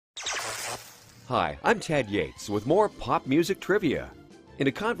Hi, I'm Ted Yates with more pop music trivia. In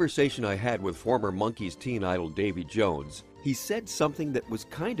a conversation I had with former Monkees teen idol Davy Jones, he said something that was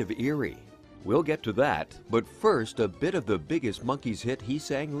kind of eerie. We'll get to that, but first a bit of the biggest Monkees hit he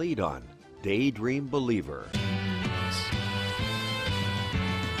sang lead on, Daydream Believer.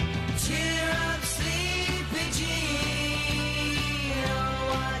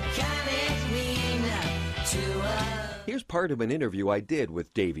 Here's part of an interview I did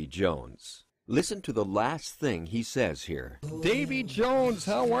with Davy Jones. Listen to the last thing he says here. Davy Jones,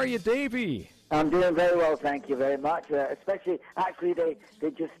 how are you, Davy? I'm doing very well, thank you very much. Especially, actually, they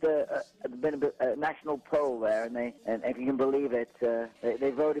just been a national poll there, and if you can believe it,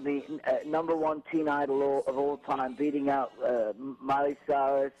 they voted me #1 teen idol of all time, beating out Miley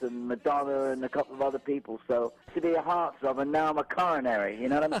Cyrus and Madonna and a couple of other people. So to be a heartthrob, and now I'm a coronary. You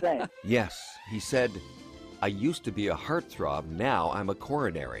know what I'm saying? Yes, he said, I used to be a heartthrob, now I'm a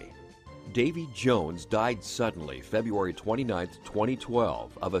coronary. Davy Jones died suddenly February 29,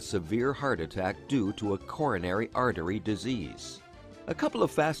 2012, of a severe heart attack due to a coronary artery disease. A couple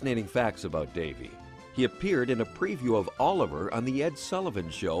of fascinating facts about Davy. He appeared in a preview of Oliver on The Ed Sullivan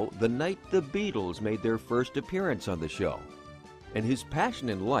Show the night the Beatles made their first appearance on the show. And his passion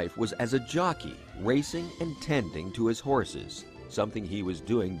in life was as a jockey, racing and tending to his horses, something he was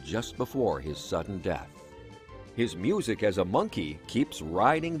doing just before his sudden death. His music as a monkey keeps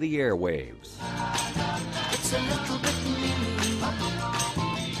riding the airwaves. It's a little bit me,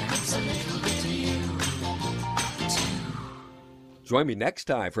 it's a little bit you, too. Join me next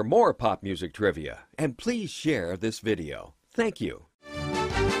time for more pop music trivia, and please share this video. Thank you.